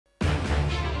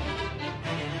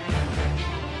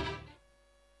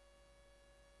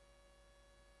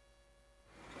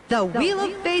The wheel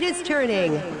of fate is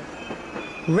turning.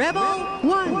 Rebel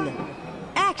 1,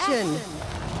 action.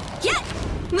 やっ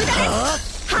無駄で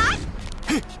す。はっ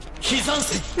刻ん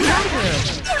せ無駄で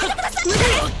す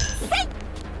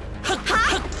はっ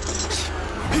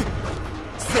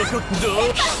そこど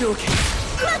うしておけ負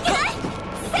けない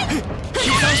刻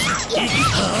んせいく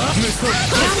無双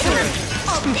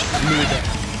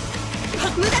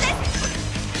無駄です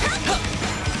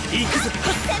いくぞ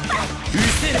先輩う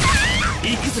せる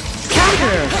いくぞ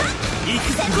Counter. い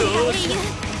くぞどうして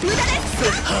無駄です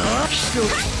しておけ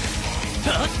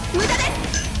無駄です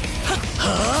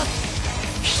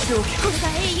しておけこれが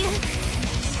英雄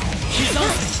刻ん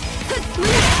無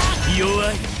駄ですせ弱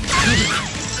い負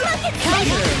けない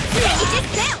一捨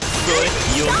てよそれ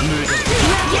よ無駄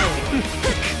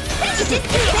一捨て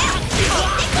よ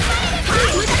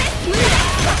無駄です無駄で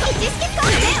す一捨てよ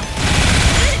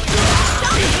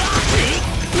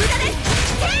無駄です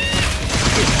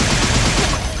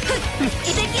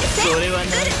いてきるせよそれはない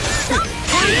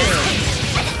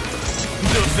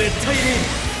絶対ね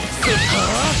刻ん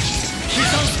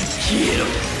せ消えろ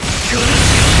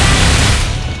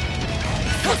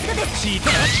さすがですチータ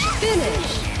ー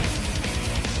Finish.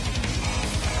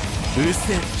 う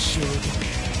せ勝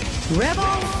負 Rebel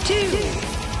 2,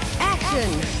 action.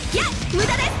 いや無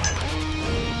駄です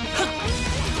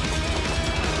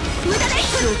無駄です無駄で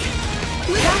す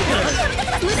無駄で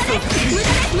す無駄です無駄です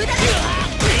無駄です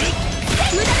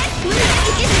無駄です無駄です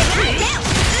一捨てよ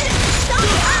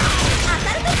当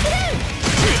たるとする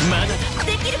まだだ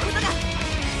できることが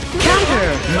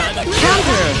Counter. まだ Counter.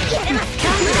 やれます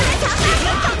無駄です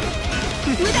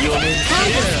無駄です読める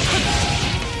Counter.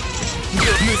 無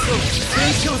双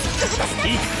戦勝座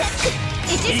いく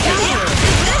一捨てよ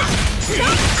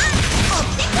オ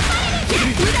プティックパネル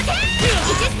無駄です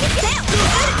一捨てよ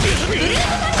ブルーム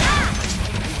バンダー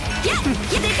やで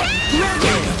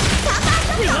けサーバー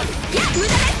ショットや無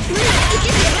駄です無駄一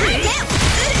捨てよ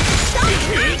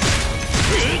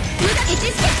無駄一捨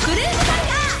てブルームバン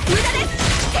ダー無駄です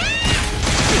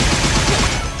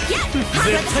や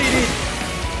絶対ね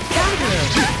Counter.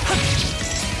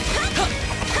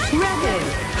 Rapid.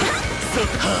 そっ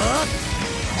は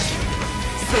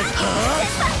そっは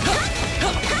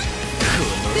こ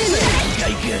の大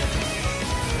軍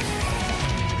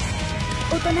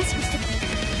おとなしくして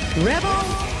Rebel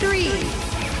 3,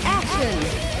 action.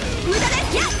 無駄で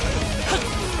すや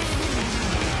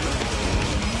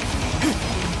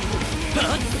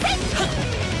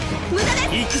無駄です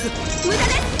行くぞ無駄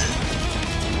です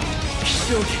気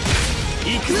象家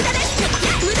行くぞ無駄です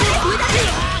無駄です無駄で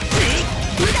す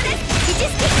無駄です一捨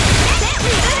て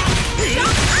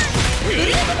ブルー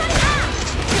ムバンダー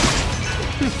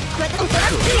私をトラッ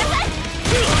プください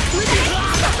無駄です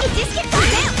一捨てサ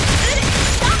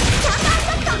ーバーシ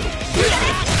ョット無駄で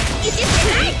す一捨て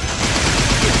ない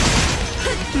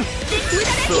無駄で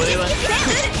す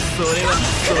それは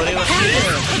それは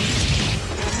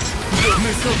無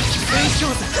双戦勝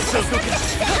座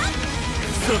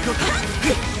そこか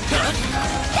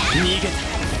逃げた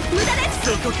無駄です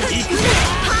そこか行くぞ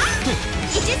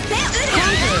一捨てよ行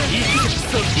く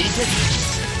ぞいて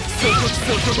そこ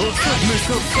無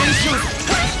双戦勝座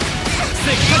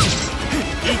せっかく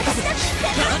行くぞ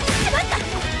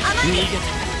逃げた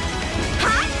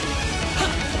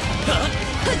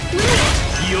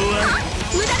弱い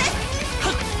無駄です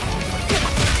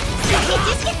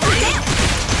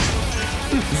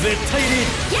絶対に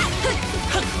やっ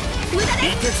無駄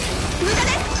です無駄で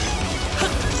す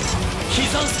刻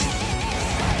んせ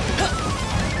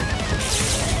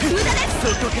無駄です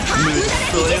そこか無駄です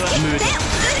それは無駄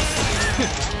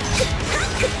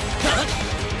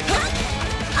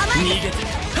逃げた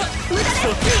無駄です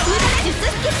無駄です術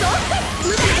式増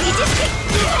無駄です一式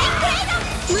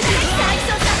無駄です最初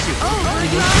だ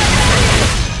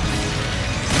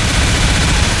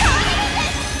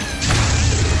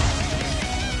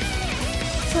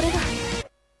それが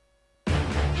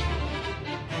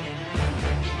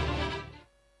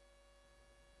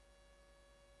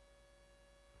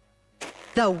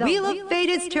The wheel of fate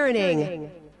is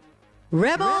turning.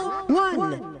 Rebel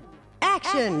 1,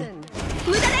 action.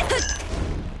 無駄です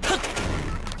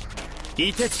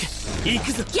いてつけ行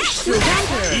くぞやっ行くぞ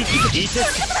いてつ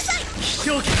け気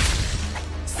象家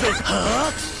そは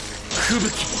あ吹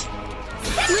雪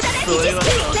無駄ですそれは一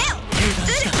式せよ油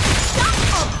断した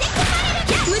オプティックパネル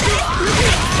や無駄で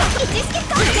す一式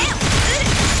せよ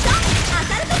ア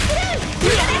サルトスルー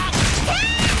無駄です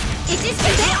一式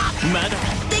せよまだ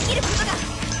できることが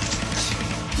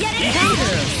やれる行く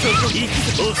ぞそこ行く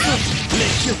ぞ遅い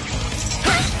熱狂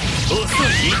遅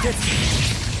いいてつけ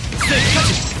せっか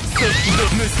く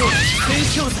無双戦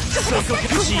勝座そこか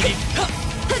ちり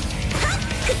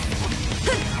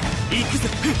行くぞ。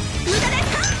無駄で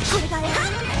す。これがえ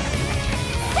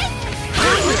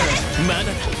まだだ。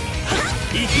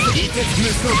行くぞ。いて無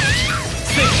双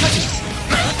せっかち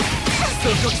そ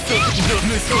こ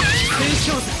無双戦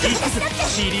勝座。行くぞ。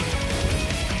シリ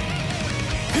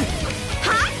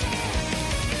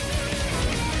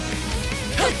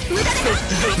無駄です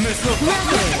無双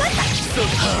そう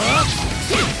は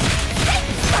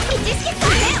一式スト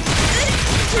レオ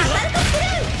アサルトスル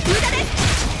ー無駄です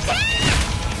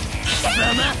貴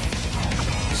様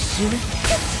死ぬ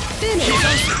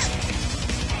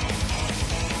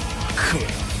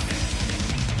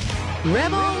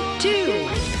Rebel 2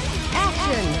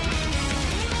 Action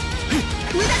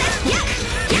無駄です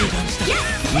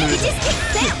一式ス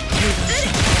テオ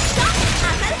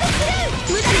アサルトスルー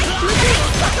無駄です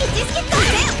一式ストレ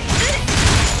オス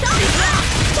トップ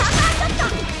シャーパーショット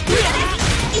無駄です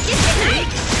一式スレイ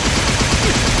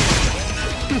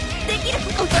できるこ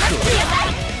となくやばい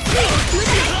無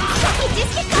駄です一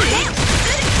式ストレオス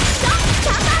トップシ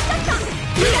ャーパーショット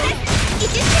無駄です一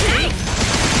式スレイ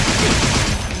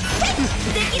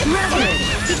できることなく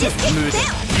一式ステオシャー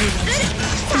パー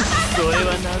ショットそれ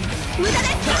は何だ。無駄で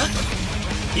す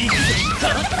行くぞ。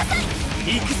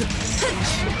行くぞ。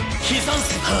刻ん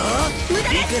せ。無駄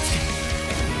です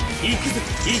行くぞ。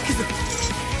行くぞ。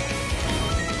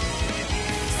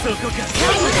そこか。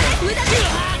無駄です無駄で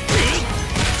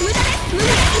す無駄です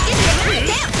一式ス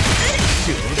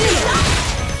テオ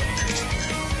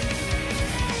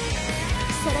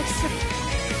さらきそう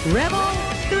Rebel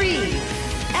 3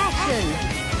 Action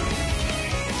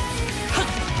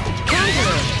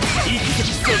Counter 行く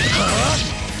ぞ。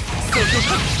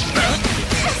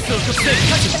そこせっ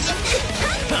かち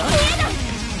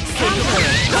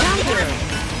Counter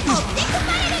オプティック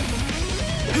パレル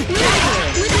無駄で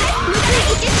す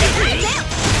一式ス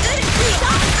テオ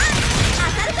ア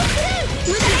サルトスルー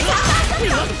無駄ですシャーパーシ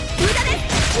ョット無駄です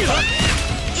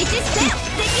一式ステオ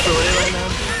できる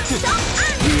ストップ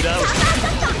シャーパーショ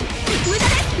ット無駄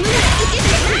です一式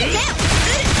ステオス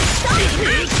トップ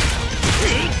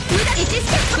無駄一式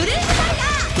ブルームファイヤ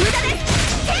ー無駄です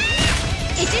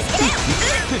一式ステオスト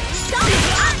ップシャーパ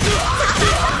ーシ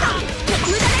ョット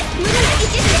無駄です一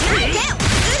式ステオ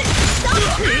ストッ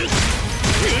プ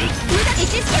無駄一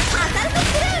式アサルト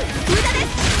スルー無駄で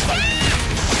す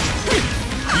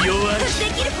弱いで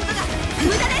きることが無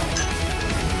駄です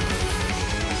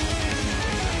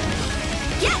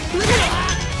いや無駄です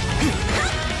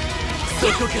そ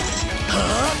こか。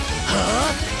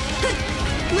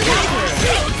無駄です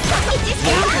一式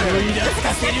イラつか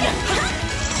せるな。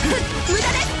無駄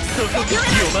ですそこか。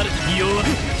呼ばれた弱い刻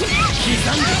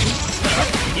んで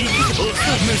行くぞ。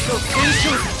無双戦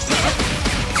勝座。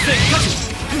せっかち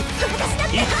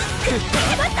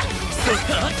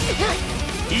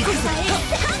行くぞ。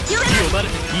呼ばれ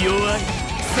た弱い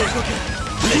そこか。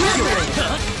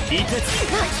いてつ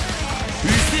う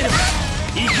せろ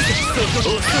行くぞ。そ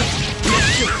こ遅い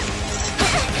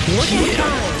One more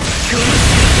time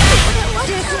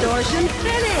Distortion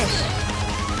Finish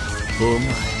お前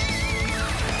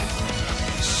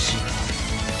死ぬ。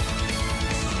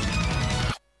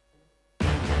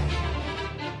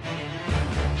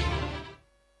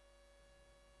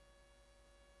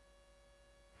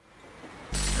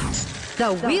The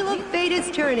Wheel of Fate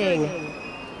is turning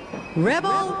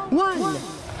Rebel 1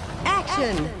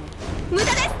 Action 無駄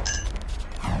です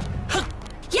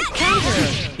いや Counter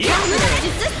いや無駄です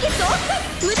術式増幅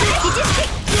無駄です一式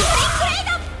スインクレイ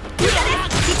ド無駄で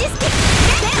す一式ス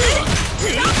トップ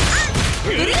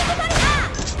ブルームファイヤ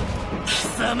ー貴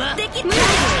様でき無駄です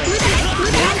無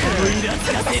駄です無駄ですイラつ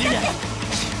かせるな。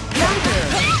 Counter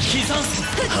刻んす。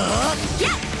いや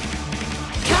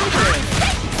Counter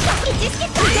一式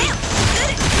ステオ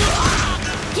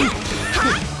いや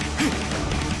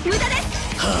無駄です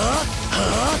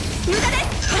無駄です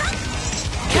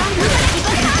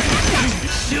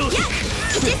勝利。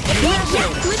一式いや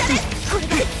無駄ですこれ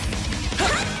だ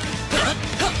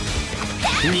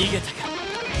逃げたか。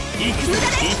行くぞ。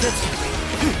いてつ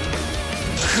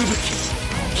吹雪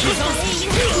刻んす。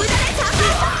無駄です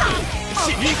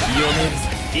読めるぞ。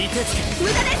いてつ無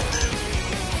駄です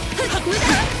無駄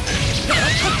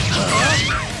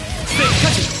せっか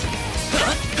ち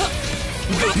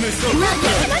無双遅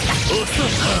い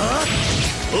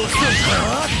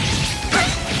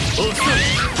熱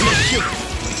狂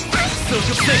そこ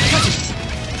せっか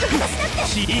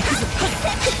ち行くぞ。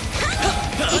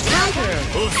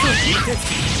遅いいてつ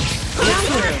遅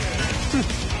い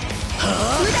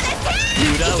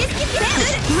裏をそ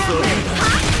れだ。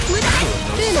無駄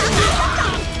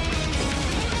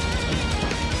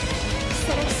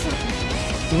です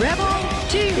Rebel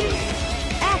 2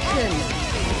 Action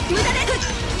無駄です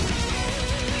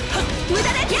無駄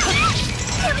です。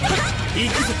行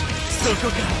くぞそ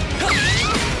こか。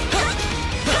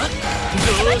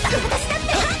どうしたう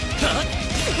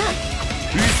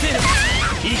せろ。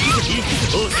行く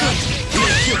ぞ遅い。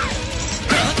熱狂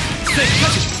せっか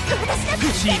く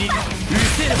口入りう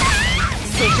せろ。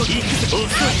そこ行くぞ遅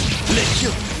い。熱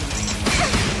狂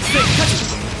せっかく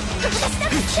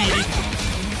口入り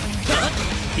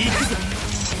行くぞ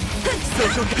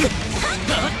そこか。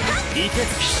凍て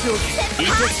つきしょうけ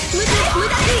凍てつき無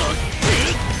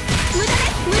駄で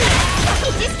す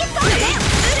1スキット無駄よ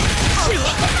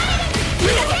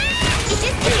無駄です1スキ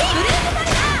ットブルームバ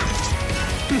リア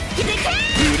気づいて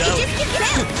1スキットだ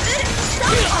よスト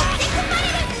ーリーオプティックパネ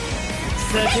ル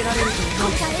避けられると思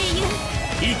うか。英雄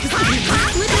行くぞ無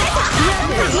駄です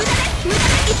1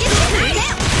スキットだ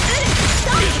よス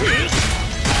トーリー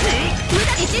無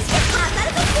駄1スキットアサ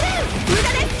ルトスルー無駄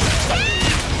です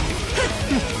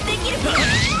できる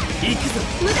行くぞ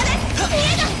無駄です見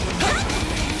えない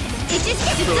1スキッ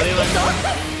ト1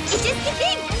スキット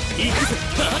イン行くぞ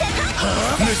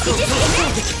無双闘争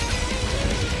的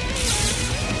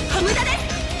無駄です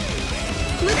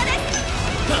無駄です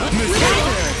無双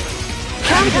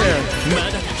カウンターま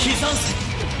だ刻んせ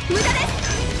無駄です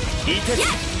凍て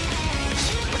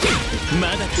つま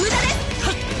だ無駄です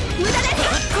無駄です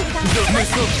無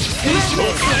双戦士も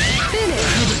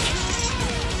吹雪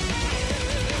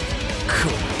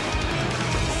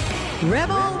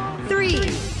Rebel 3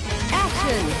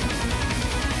 Action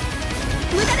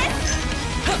無駄です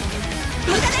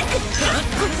無駄です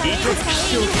凍てつき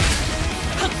しょう1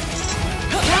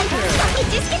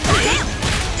スキットだよ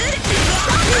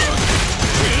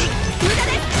無駄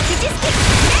です1スキッ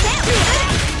トだよ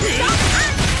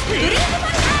ブルームバ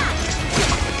リア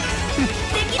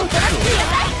できるおとなしくくだ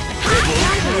さい僕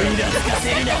をイラつかせ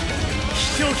るな飛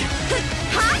翔剣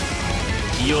はい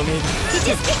読める1ス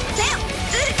キットだよ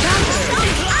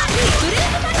ブルー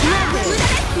ムバリア無駄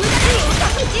です無駄です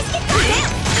1スキットだよ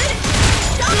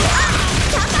シャ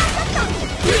ーパーショット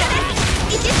無駄です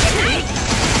1スキッ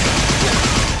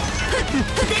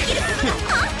トできることだ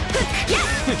や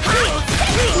っ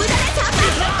無駄ですシャーパ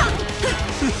ーショット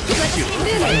私に無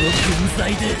駄の分際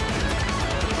で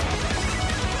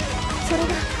それ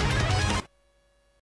が